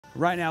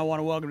Right now, I want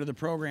to welcome to the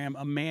program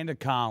Amanda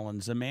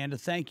Collins. Amanda,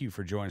 thank you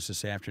for joining us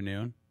this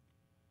afternoon.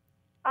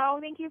 Oh,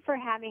 thank you for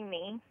having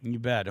me. You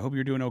bet. I hope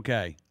you're doing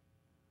okay.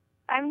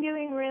 I'm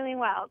doing really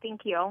well,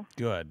 thank you.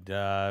 Good.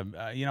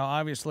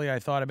 Obviously, I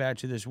thought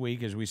about you this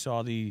week as we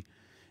saw the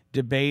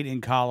debate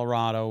in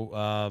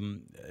Colorado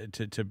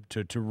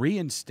to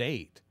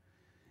reinstate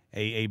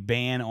a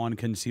ban on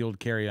concealed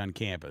carry on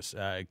campus.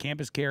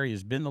 Campus carry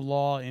has been the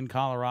law in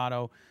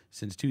Colorado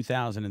since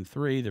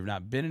 2003. There have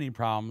not been any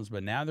problems,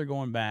 but now they're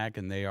going back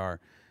and they are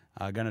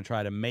going to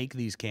try to make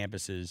these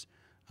campuses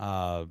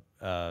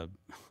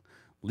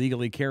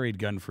legally carried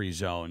gun-free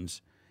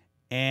zones.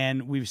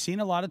 And we've seen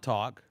a lot of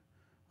talk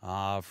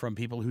from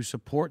people who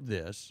support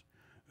this,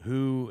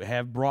 who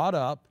have brought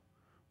up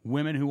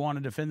women who want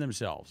to defend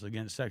themselves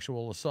against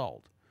sexual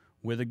assault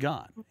with a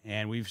gun.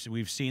 And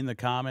we've seen the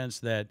comments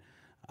that,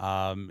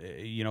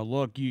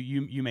 look,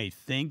 you may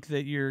think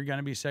that you're going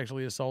to be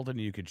sexually assaulted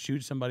and you could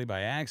shoot somebody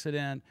by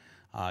accident.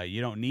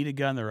 You don't need a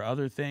gun. There are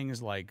other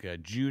things like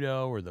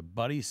judo or the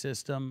buddy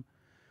system.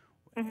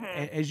 Mm-hmm.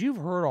 As you've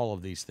heard all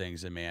of these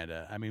things,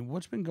 Amanda, I mean,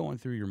 what's been going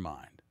through your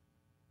mind?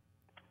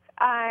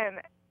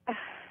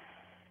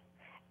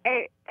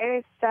 It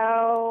is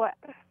so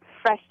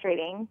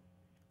frustrating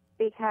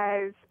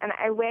because, and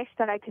I wish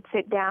that I could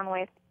sit down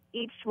with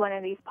each one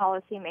of these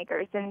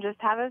policymakers and just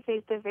have a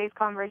face-to-face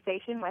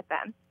conversation with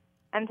them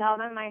and tell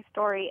them my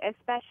story,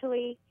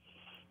 especially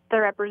the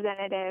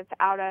representative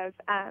out of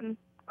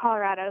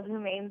Colorado who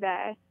made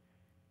the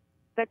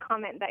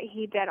comment that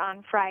he did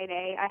on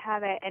Friday. I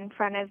have it in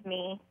front of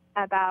me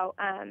about,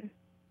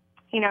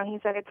 he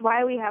said, it's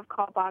why we have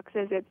call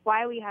boxes, it's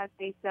why we have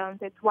safe zones,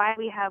 it's why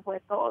we have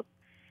whistles.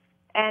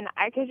 And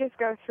I could just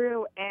go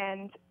through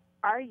and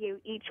argue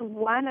each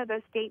one of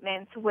those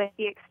statements with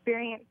the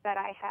experience that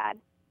I had.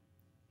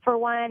 For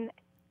one,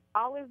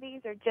 all of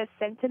these are just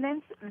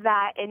sentiments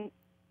that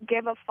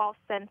give a false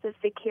sense of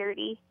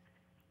security.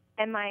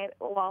 In my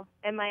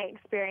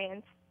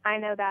experience, I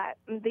know that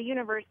the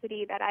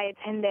university that I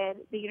attended,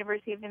 the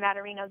University of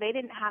Nevada, Reno, they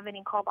didn't have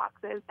any call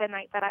boxes the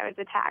night that I was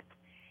attacked.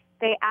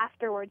 They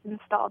afterwards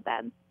installed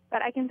them.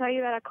 But I can tell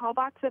you that a call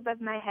box above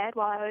my head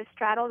while I was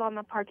straddled on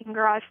the parking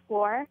garage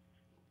floor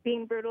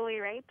being brutally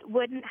raped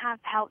wouldn't have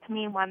helped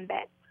me one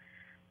bit.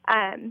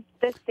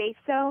 The safe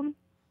zone,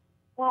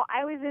 well,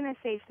 I was in a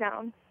safe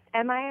zone,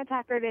 and my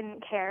attacker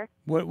didn't care.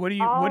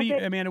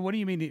 Amanda, what do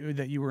you mean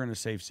that you were in a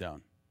safe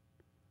zone?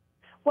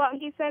 Well,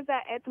 he says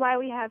that it's why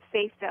we have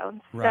safe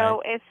zones. Right.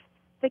 So if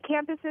the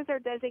campuses are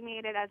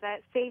designated as a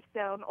safe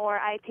zone, or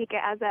I take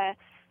it as a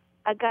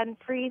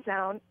gun-free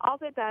zone, all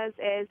it does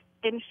is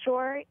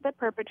ensure the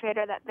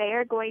perpetrator that they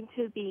are going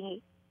to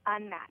be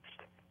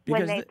unmatched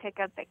when they pick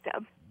a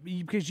victim.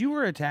 Because you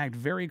were attacked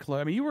very close.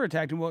 I mean, you were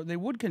attacked in what they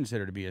would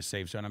consider to be a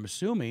safe zone, I'm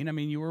assuming. I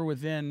mean, you were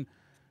within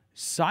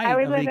sight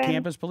of the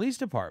campus police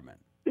department.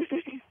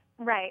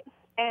 Right.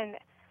 And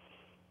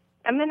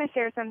I'm going to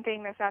share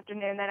something this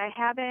afternoon that I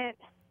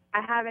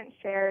haven't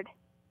shared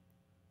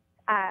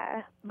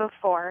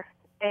before,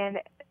 and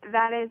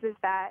that is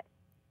that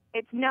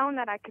it's known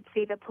that I could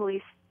see the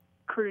police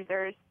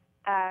cruisers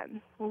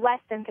less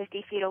than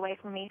 50 feet away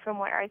from me from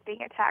where I was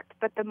being attacked.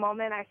 But the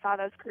moment I saw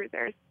those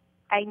cruisers,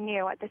 I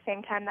knew at the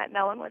same time that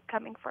no one was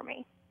coming for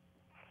me.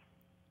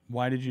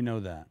 Why did you know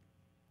that?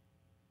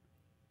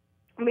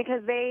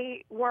 Because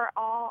they were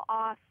all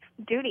off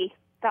duty.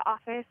 The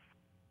offices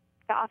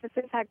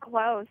had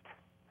closed.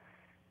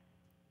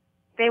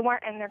 They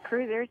weren't in their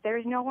cruisers. There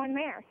was no one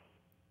there.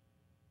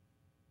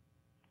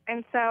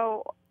 And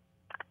so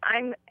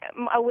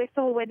a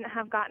whistle wouldn't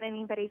have gotten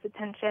anybody's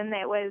attention.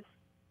 It was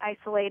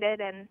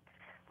isolated and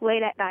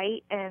late at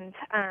night. And,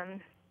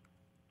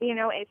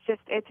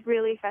 it's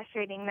really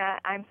frustrating that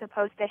I'm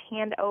supposed to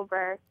hand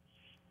over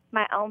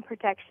my own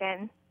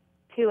protection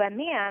to a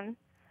man,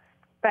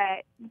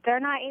 but they're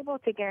not able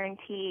to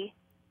guarantee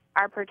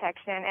our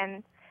protection.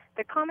 And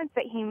the comments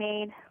that he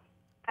made,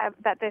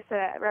 that this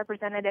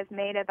representative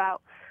made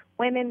about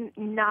women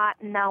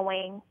not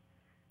knowing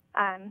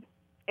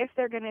if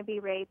they're going to be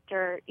raped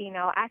or,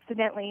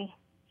 accidentally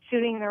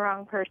shooting the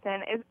wrong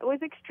person, it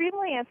was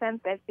extremely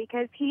offensive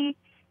because he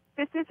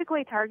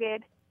specifically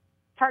targeted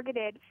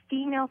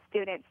female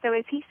students. So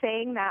is he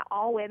saying that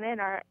all women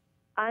are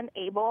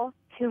unable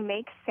to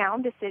make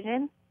sound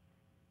decisions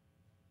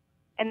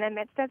in the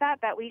midst of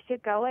that we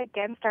should go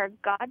against our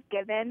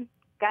God-given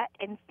gut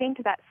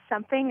instinct that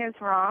something is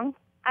wrong?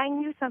 I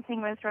knew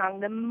something was wrong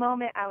the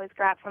moment I was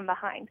grabbed from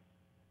behind.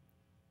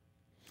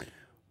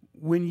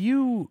 When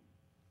you,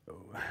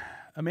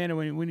 Amanda,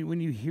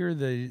 when you hear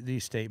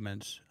these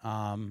statements,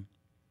 I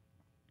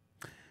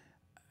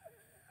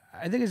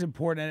think it's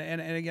important,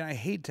 and again, I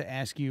hate to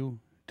ask you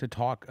to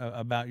talk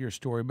about your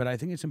story, but I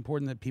think it's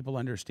important that people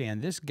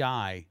understand this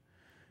guy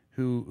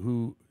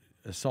who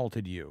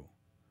assaulted you.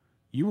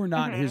 You were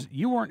not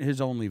you weren't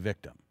his only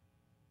victim.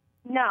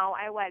 No,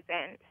 I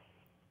wasn't.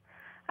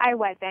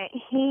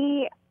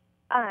 He,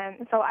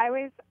 so I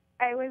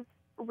was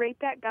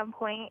raped at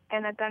gunpoint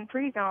in a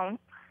gun-free zone,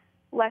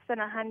 less than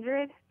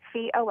 100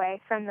 feet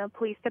away from the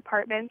police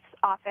department's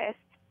office.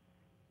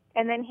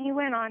 And then he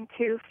went on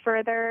to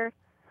further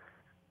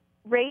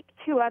rape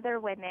 2 other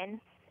women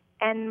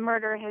and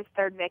murder his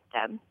 3rd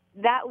victim.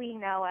 That we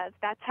know of.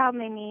 That's how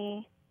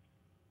many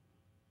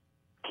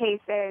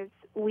cases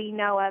we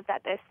know of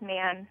that this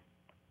man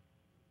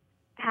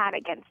had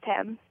against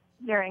him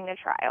during the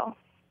trial.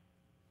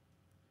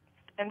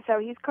 And so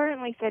he's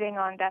currently sitting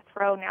on death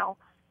row now.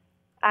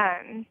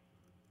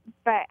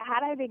 But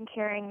had I been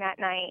carrying that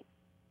night,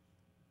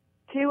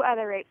 2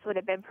 other rapes would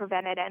have been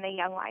prevented and a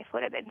young life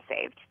would have been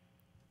saved.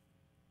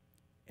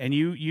 And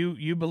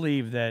you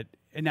believe that.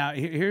 And now,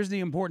 here's the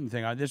important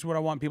thing. This is what I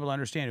want people to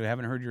understand who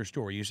haven't heard your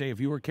story. You say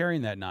if you were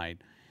carrying that night,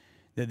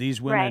 that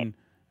these women,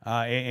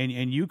 right.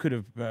 And you could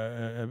have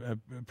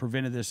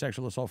prevented this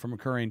sexual assault from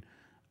occurring.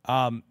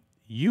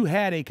 You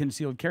had a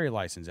concealed carry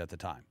license at the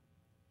time,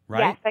 right?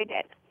 Yes, I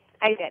did.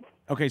 I did.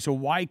 Okay, so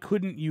why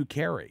couldn't you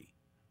carry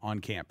on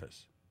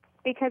campus?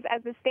 Because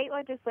as the state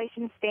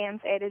legislation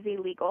stands, it is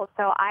illegal.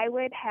 So I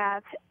would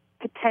have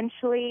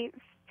potentially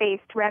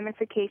faced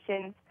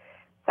ramifications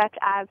such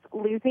as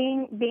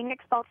being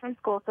expelled from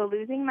school, so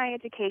losing my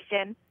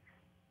education,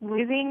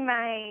 losing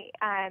my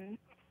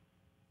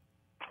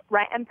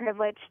right and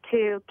privilege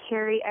to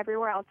carry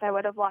everywhere else. I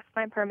would have lost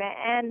my permit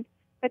and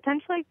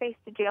potentially faced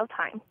a jail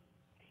time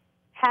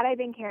had I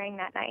been carrying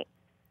that night.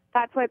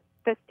 That's what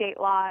the state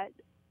law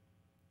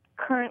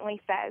currently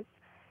says.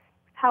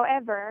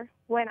 However,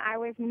 when I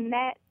was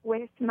met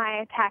with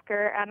my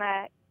attacker on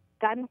a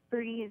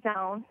gun-free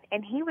zone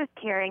and he was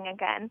carrying a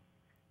gun,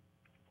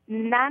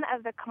 none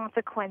of the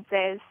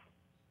consequences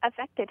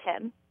affected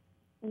him.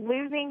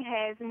 Losing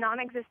his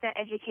non-existent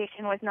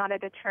education was not a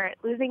deterrent.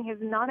 Losing his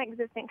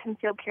non-existent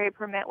concealed carry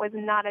permit was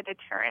not a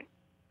deterrent.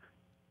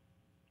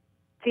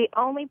 The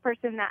only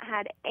person that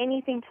had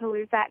anything to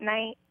lose that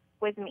night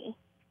was me.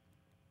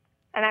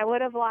 And I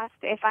would have lost,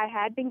 if I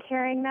had been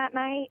carrying that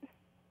night,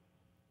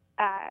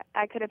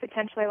 I could have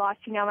potentially lost,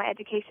 my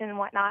education and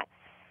whatnot.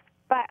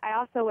 But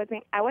I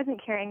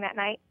wasn't carrying that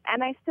night,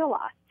 and I still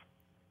lost.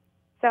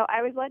 So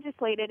I was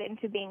legislated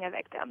into being a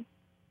victim.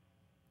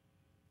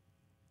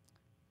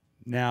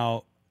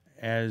 Now,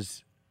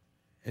 as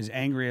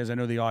angry as I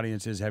know the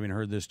audience is having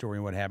heard this story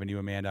and what happened to you,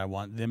 Amanda, I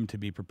want them to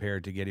be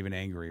prepared to get even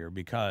angrier,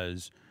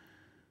 because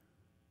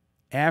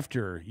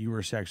after you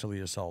were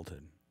sexually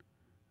assaulted,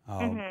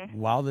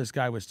 while this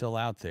guy was still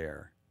out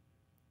there,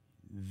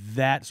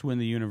 that's when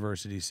the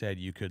university said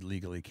you could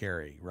legally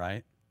carry,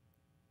 right?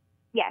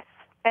 Yes,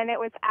 and it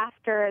was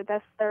after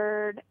the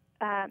 3rd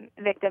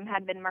victim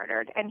had been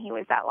murdered, and he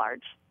was at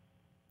large.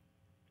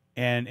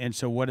 And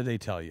so what did they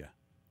tell you?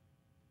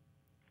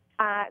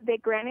 They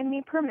granted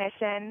me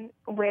permission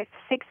with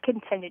 6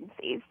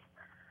 contingencies.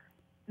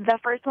 The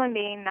first one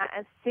being that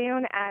as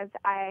soon as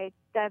I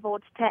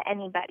divulged to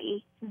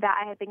anybody that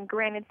I had been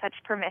granted such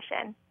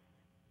permission,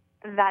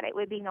 that it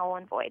would be null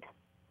and void.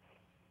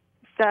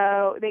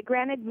 So they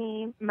granted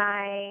me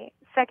my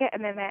Second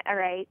Amendment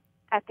right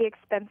at the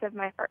expense of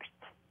my first.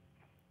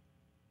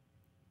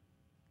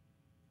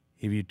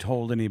 If you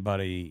told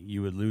anybody,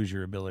 you would lose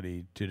your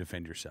ability to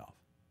defend yourself.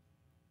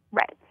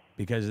 Right.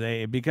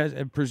 Because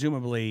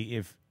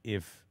presumably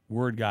if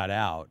word got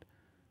out,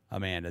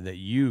 Amanda, that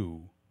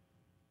you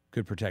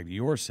could protect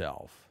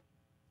yourself,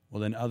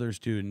 well, then other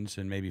students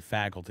and maybe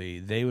faculty,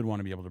 they would want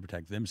to be able to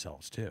protect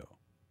themselves too.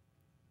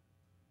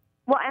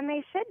 Well, and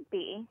they should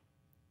be.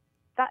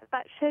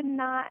 That should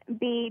not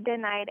be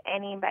denied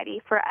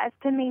anybody. For us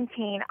to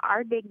maintain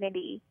our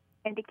dignity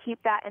and to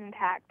keep that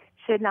intact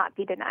should not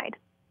be denied.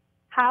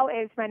 How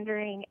is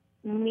rendering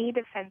me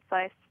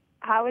defenseless,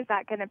 how is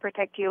that going to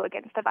protect you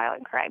against a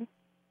violent crime?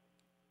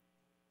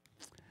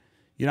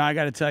 I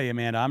got to tell you,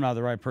 Amanda, I'm not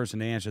the right person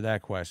to answer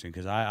that question,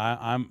 because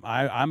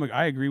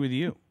I agree with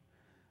you.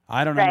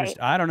 I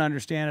don't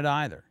understand it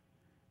either.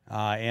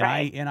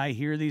 I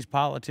hear these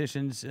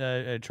politicians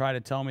try to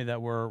tell me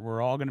that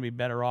we're all going to be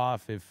better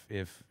off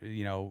if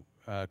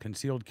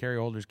concealed carry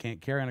holders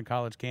can't carry on a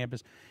college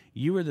campus.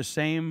 You were the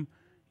same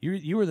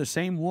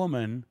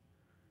woman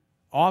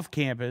off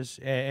campus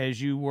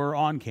as you were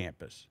on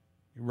campus,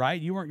 right?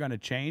 You weren't going to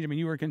change. I mean,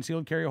 you were a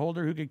concealed carry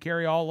holder who could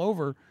carry all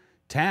over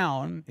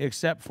town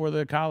except for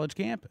the college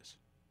campus.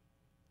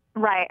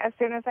 Right. As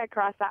soon as I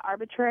crossed that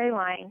arbitrary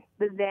line,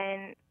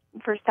 then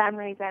for some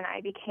reason I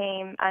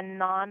became a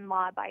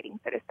non-law-abiding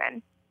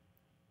citizen.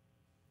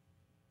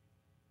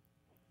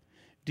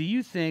 Do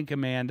you think,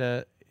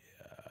 Amanda,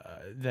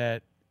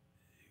 that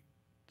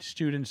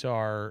students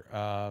are?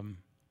 Do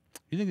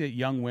you think that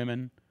young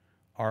women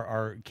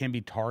can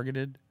be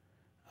targeted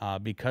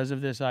because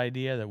of this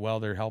idea that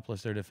they're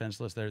helpless, they're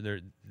defenseless,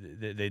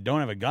 they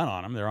don't have a gun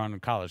on them, they're on a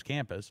college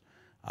campus.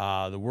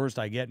 The worst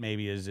I get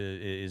maybe is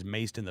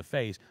maced in the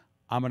face.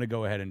 I'm going to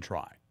go ahead and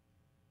try.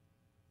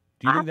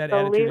 Do you think that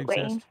attitude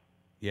exists?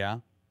 Yeah.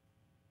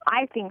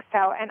 I think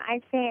so, and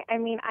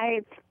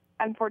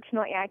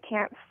unfortunately, I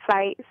can't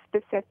cite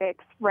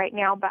specifics right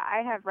now, but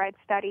I have read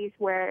studies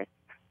where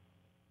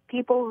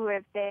people who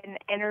have been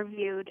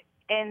interviewed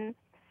in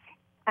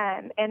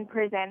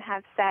prison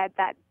have said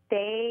that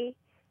they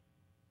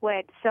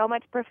would so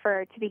much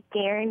prefer to be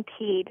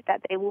guaranteed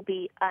that they will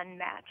be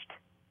unmatched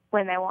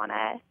when they want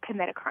to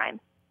commit a crime.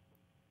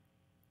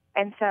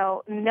 And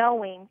so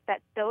knowing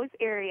that those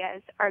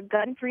areas are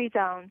gun-free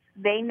zones,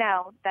 they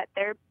know that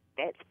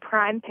it's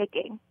prime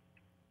picking.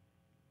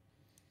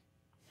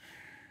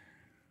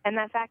 And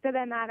the fact of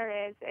the matter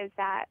is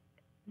that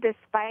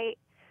despite,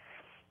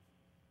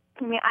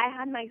 I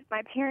had my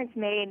parents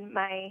made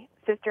my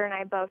sister and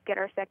I both get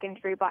our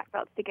second-degree black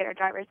belts to get our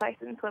driver's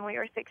license when we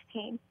were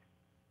 16.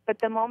 But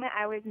the moment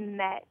I was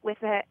met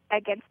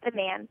against a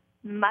man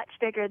much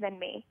bigger than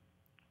me,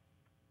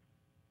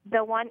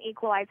 the one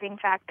equalizing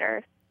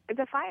factor is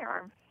a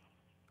firearm.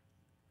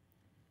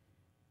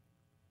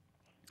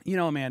 You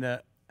know,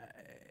 Amanda,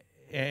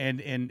 and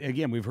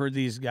again, we've heard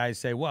these guys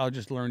say, well, I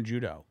just learned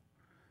judo.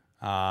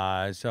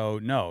 So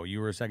no,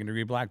 you were a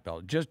second-degree black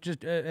belt. Just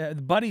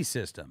the buddy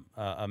system,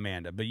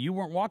 Amanda. But you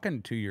weren't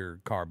walking to your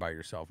car by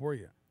yourself, were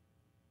you?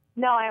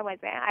 No, I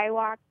wasn't. I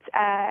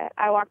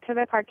walked to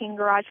the parking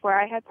garage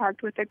where I had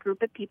parked with a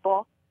group of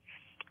people,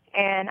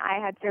 and I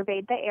had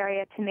surveyed the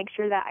area to make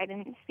sure that I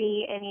didn't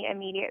see any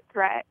immediate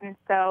threat. And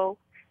so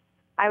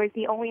I was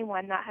the only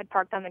one that had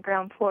parked on the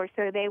ground floor.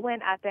 So they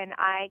went up, and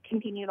I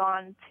continued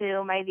on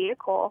to my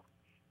vehicle.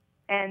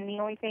 And the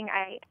only thing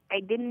I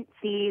didn't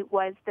see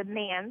was the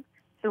man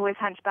who was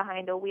hunched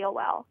behind a wheel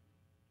well,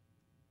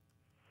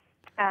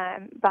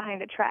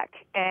 behind a truck.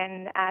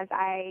 And as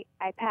I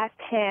passed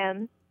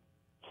him,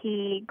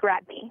 he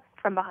grabbed me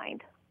from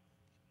behind.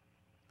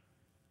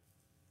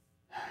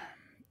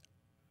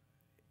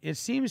 It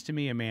seems to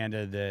me,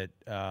 Amanda, that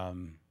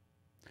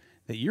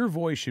that your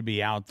voice should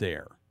be out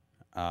there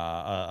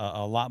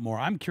a lot more.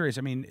 I'm curious.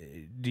 I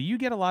mean, do you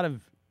get a lot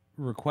of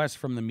requests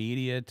from the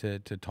media to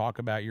talk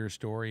about your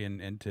story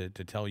and to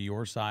tell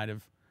your side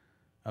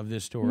of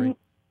this story?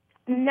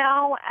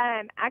 No,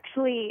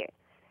 actually,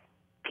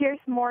 Pierce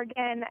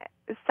Morgan,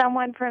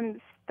 someone from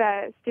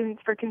the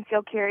Students for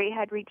Concealed Carry,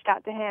 had reached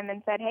out to him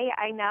and said, hey,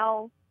 I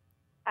know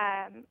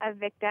a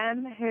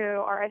victim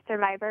or a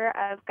survivor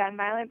of gun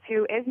violence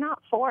who is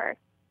not for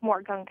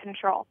more gun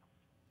control.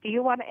 Do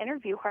you want to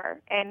interview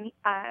her? And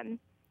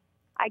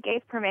I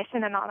gave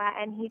permission and all that,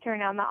 and he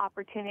turned down the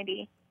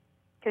opportunity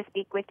to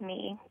speak with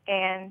me.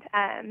 And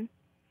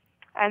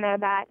I know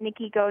that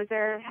Nikki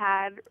Gozer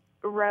had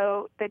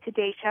wrote the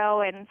Today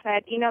Show and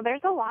said,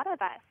 there's a lot of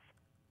us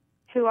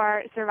who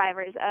are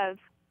survivors of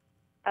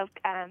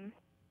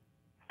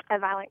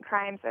violent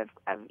crimes, of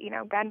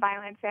gun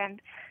violence,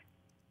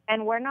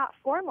 and we're not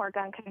for more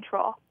gun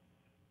control.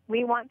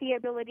 We want the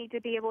ability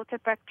to be able to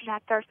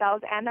protect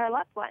ourselves and our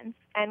loved ones,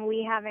 and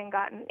we haven't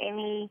gotten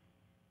any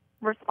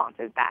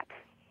responses back.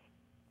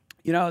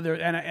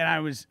 I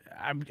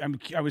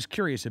was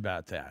curious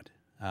about that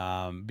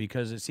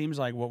because it seems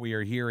like what we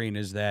are hearing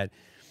is that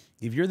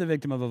if you're the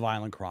victim of a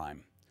violent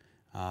crime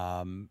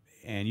and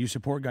you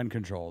support gun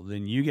control,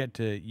 then you get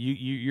to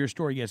your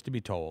story gets to be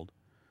told.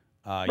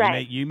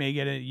 Right. You may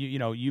get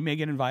you may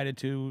get invited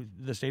to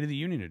the State of the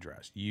Union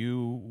address.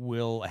 You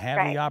will have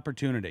Right. the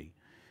opportunity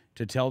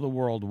to tell the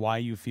world why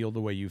you feel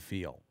the way you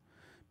feel.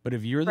 But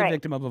if you're the Right.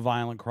 victim of a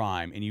violent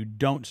crime and you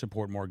don't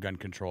support more gun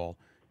control,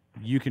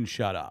 you can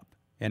shut up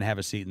and have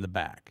a seat in the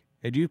back.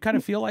 Do you kind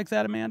of feel like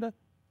that, Amanda?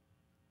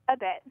 A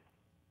bit.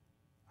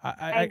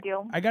 I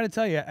do. I got to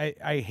tell you,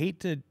 I hate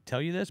to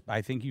tell you this, but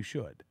I think you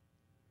should.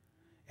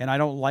 And I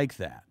don't like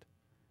that.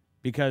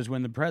 Because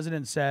when the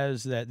president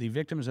says that the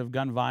victims of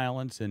gun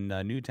violence in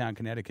Newtown,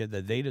 Connecticut,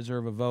 that they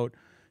deserve a vote,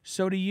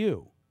 so do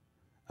you,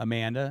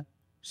 Amanda.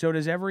 So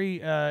does every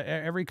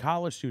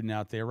college student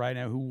out there right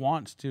now who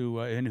wants to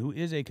and who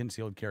is a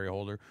concealed carry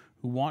holder,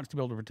 who wants to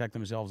be able to protect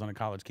themselves on a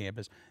college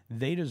campus.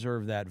 They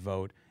deserve that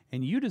vote,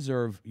 and you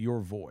deserve your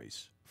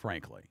voice,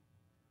 frankly.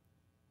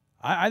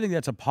 I think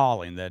that's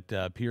appalling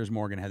that Piers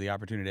Morgan had the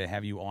opportunity to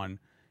have you on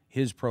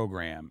his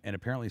program and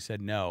apparently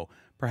said no,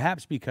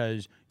 perhaps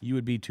because you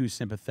would be too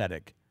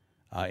sympathetic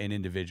an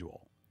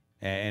individual,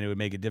 and it would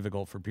make it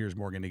difficult for Piers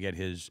Morgan to get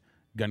his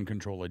gun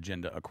control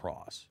agenda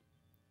across.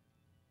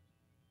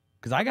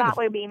 Because that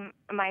would be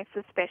my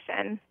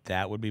suspicion.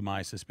 That would be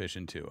my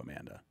suspicion too,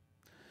 Amanda.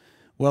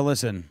 Well,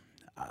 listen,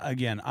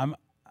 again, I'm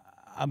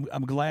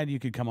glad you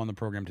could come on the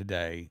program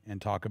today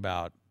and talk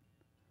about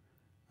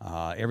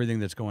everything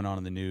that's going on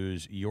in the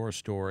news, your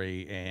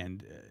story,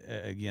 and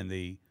again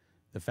the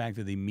fact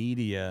that the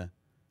media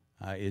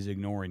is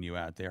ignoring you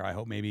out there. I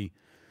hope maybe,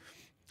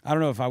 I don't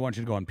know if I want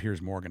you to go on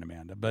Piers Morgan,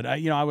 Amanda, but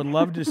I would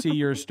love to see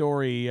your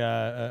story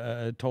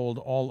told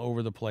all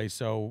over the place.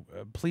 So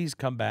please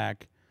come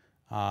back,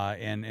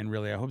 and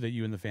really, I hope that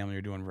you and the family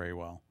are doing very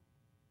well.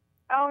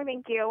 Oh,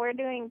 thank you. We're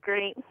doing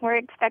great. We're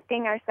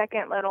expecting our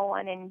second little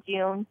one in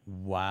June.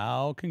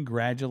 Wow,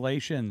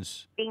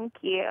 congratulations. Thank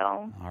you.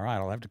 All right,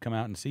 I'll have to come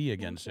out and see you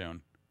again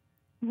soon.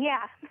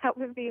 Yeah, that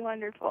would be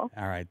wonderful.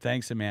 All right,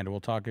 thanks, Amanda. We'll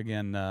talk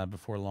again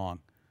before long.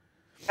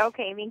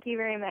 Okay, thank you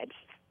very much.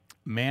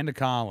 Amanda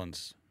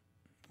Collins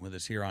with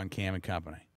us here on Cam and Company.